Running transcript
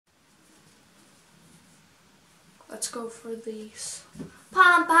Let's go for these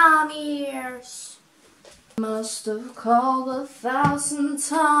pom-pom ears. Must have called 1,000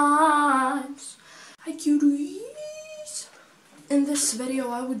 times. Hi cuties! In this video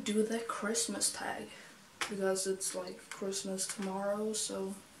I would do the Christmas tag because it's like Christmas tomorrow,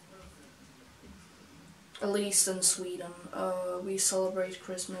 so at least in Sweden we celebrate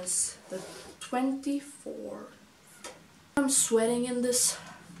Christmas the 24th. I'm sweating in this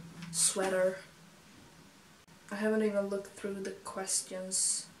sweater. I haven't even looked through the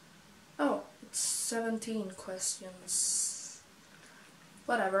questions. Oh, it's 17 questions.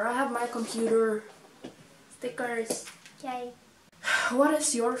 Whatever, I have my computer. Stickers. Yay. What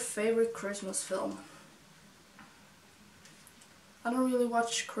is your favorite Christmas film? I don't really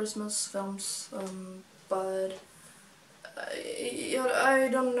watch Christmas films, but I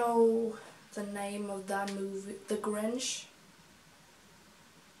don't know the name of that movie. The Grinch?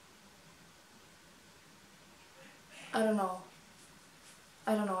 I don't know.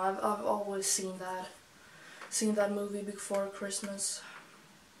 I've always seen that movie before Christmas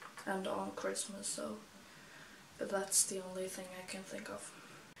and on Christmas, so but that's the only thing I can think of.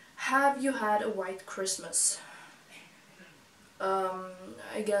 Have you had a white Christmas?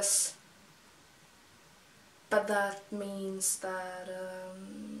 I guess, but that means that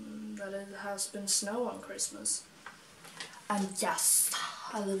that it has been snow on Christmas. And yes,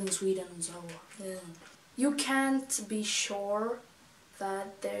 I live in Sweden, so yeah. You can't be sure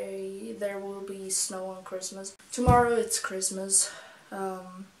that there will be snow on Christmas. Tomorrow it's Christmas,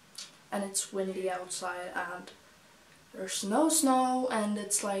 and it's windy outside, and there's no snow, and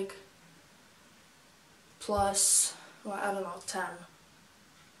it's like plus, well, I don't know, 10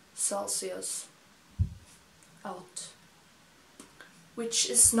 Celsius out, which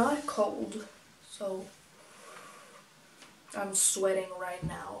is not cold, so I'm sweating right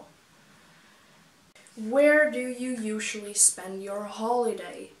now. Where do you usually spend your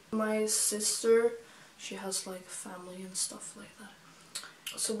holiday? My sister, she has like family and stuff like that.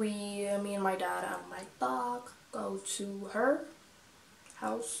 So me and my dad and my dog go to her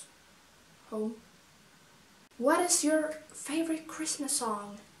house, home. What is your favorite Christmas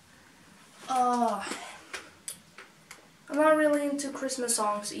song? I'm not really into Christmas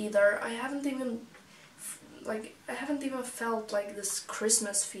songs either. I haven't even felt like this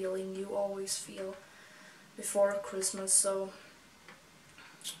Christmas feeling you always feel before Christmas, so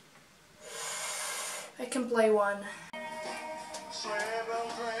I can play one.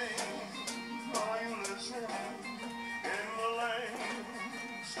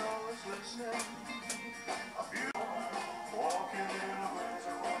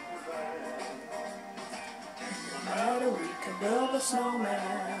 We can build a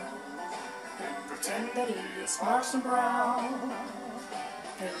snowman and pretend that he is Parson Brown.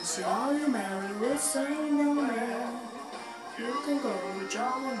 And see all you marry will say no man. You can go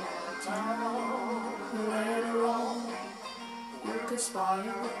jogging all the time. Later on, you can spy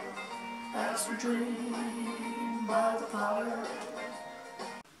as we dream by the fire.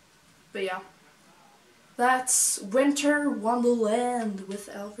 But yeah, that's Winter Wonderland with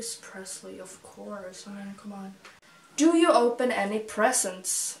Elvis Presley, of course. I mean, come on. Do you open any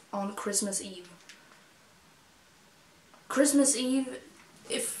presents on Christmas Eve? Christmas Eve,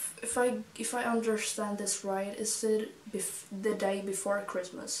 if I understand this right, is it the day before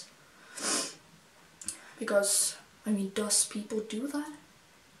Christmas? Because I mean, does people do that?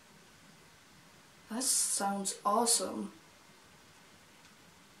 That sounds awesome.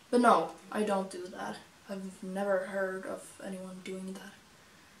 But no, I don't do that. I've never heard of anyone doing that.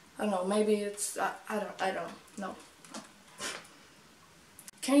 I don't know. Maybe it's I don't know.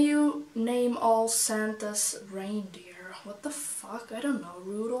 Can you name all Santa's reindeer? What the fuck? I don't know.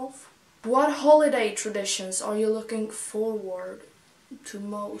 Rudolph? What holiday traditions are you looking forward to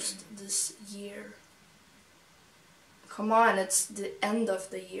most this year? Come on, it's the end of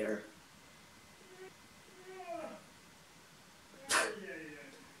the year.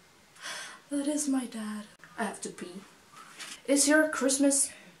 That is my dad. I have to pee. Is your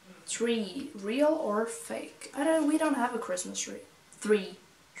Christmas tree real or fake? We don't have a Christmas tree. Tree.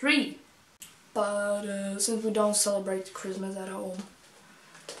 But since we don't celebrate Christmas at home,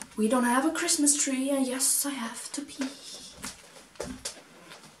 we don't have a Christmas tree, and yes, I have to pee.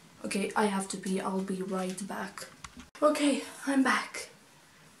 Okay, I have to pee. I'll be right back. Okay, I'm back.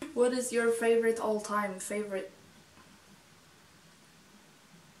 What is your all-time favorite?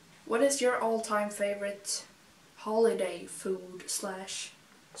 What is your all-time favorite holiday food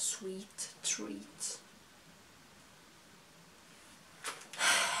 / sweet treat?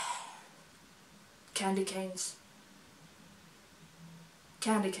 Candy canes.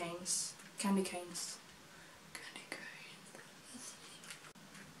 Candy canes. Candy canes. Candy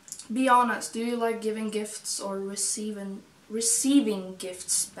Be honest, do you like giving gifts or receiving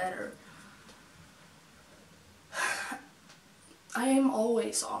gifts better? I am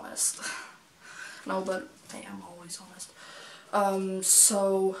always honest. No, but I am always honest.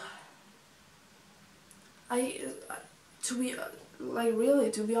 So to be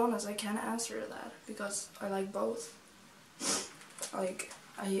to be honest, I can't answer that because I like both. Like,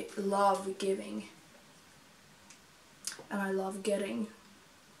 I love giving and I love getting.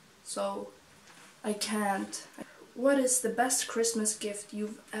 So I can't. What is the best Christmas gift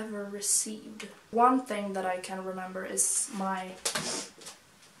you've ever received? One thing that I can remember is my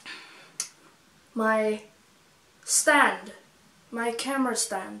stand, my camera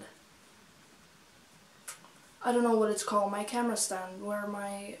stand. I don't know what it's called. My camera stand, where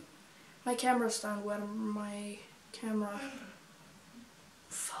my camera stand,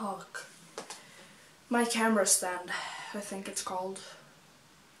 I think it's called.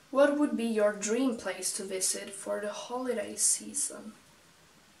 What would be your dream place to visit for the holiday season?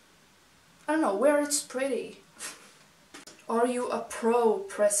 I don't know, where it's pretty. Are you a pro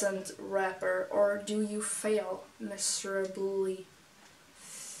present wrapper or do you fail miserably?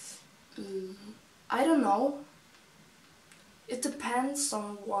 I don't know. It depends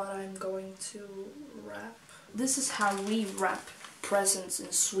on what I'm going to wrap. This is how we wrap presents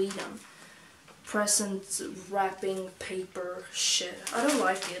in Sweden. Present wrapping paper shit. I don't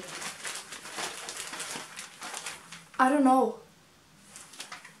like it. I don't know.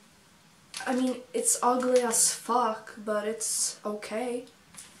 I mean, it's ugly as fuck, but it's okay.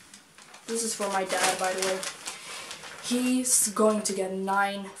 This is for my dad, by the way. He's going to get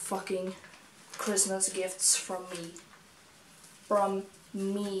 9 fucking Christmas gifts from me. From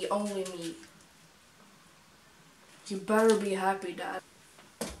me, only me. You better be happy, Dad.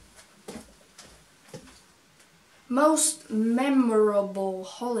 Most memorable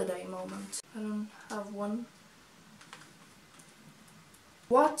holiday moment. I don't have one.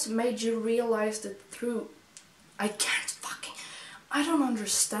 What made you realize the truth? I don't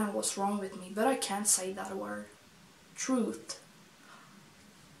understand what's wrong with me, but I can't say that word. Truth.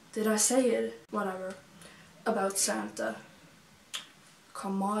 Did I say it? Whatever. About Santa.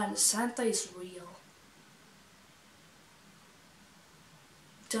 Come on, Santa is real.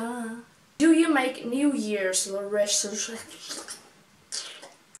 Duh. Do you make New Year's resolutions?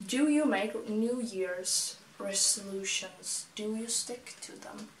 Do you make New Year's resolutions? Do you stick to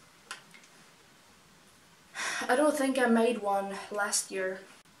them? I don't think I made one last year.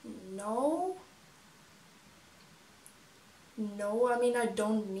 No? No, I mean I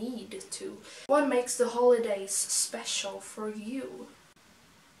don't need to. What makes the holidays special for you?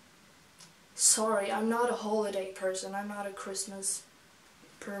 Sorry, I'm not a holiday person. I'm not a Christmas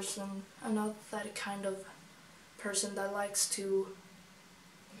person. I'm not that kind of person that likes to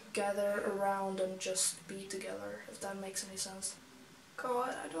gather around and just be together, if that makes any sense.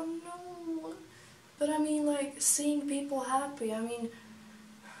 God, I don't know. But I mean, like, seeing people happy, I mean,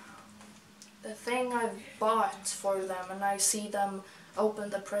 the thing I've bought for them and I see them open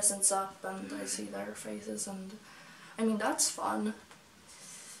the presents up and I see their faces and I mean, that's fun.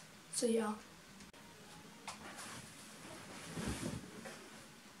 So yeah.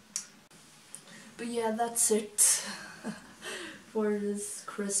 But yeah, that's it for this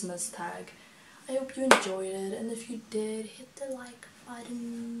Christmas tag. I hope you enjoyed it, and if you did, hit the like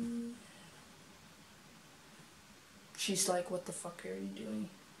button. She's like, what the fuck are you doing?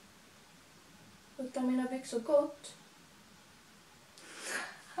 Luktar mina byxor gott?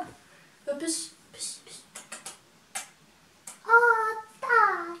 Puss, puss, puss.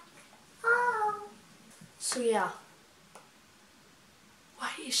 Tack. So yeah.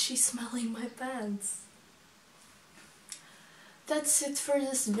 Why is she smelling my pants? That's it for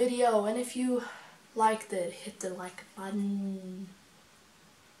this video, and if you liked it, hit the like button.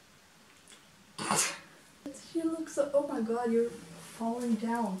 She looks so— oh my god, you're falling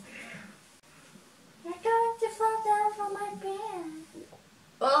down. You're going to fall down from my pants.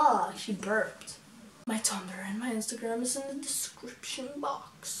 Ah, she burped. My Tumblr and my Instagram is in the description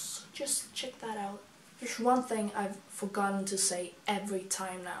box. Just check that out. There's one thing I've forgotten to say every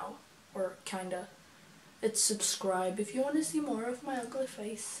time now, or kinda. It's subscribe if you want to see more of my ugly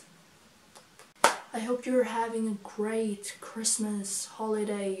face. I hope you're having a great Christmas,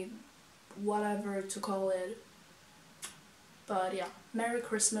 holiday, whatever to call it. But yeah, Merry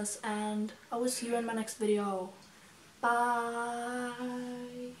Christmas, and I will see you in my next video. Bye.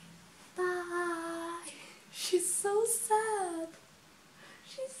 Bye. She's so sad.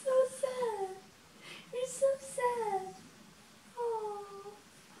 She's so sad. You're so sad. Oh.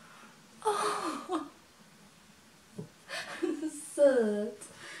 Oh. Söt.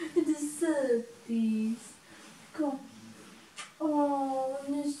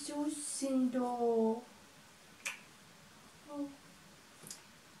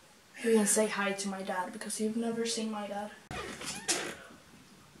 and say hi to my dad because you've never seen my dad.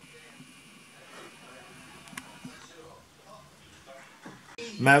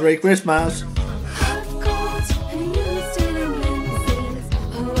 Merry Christmas!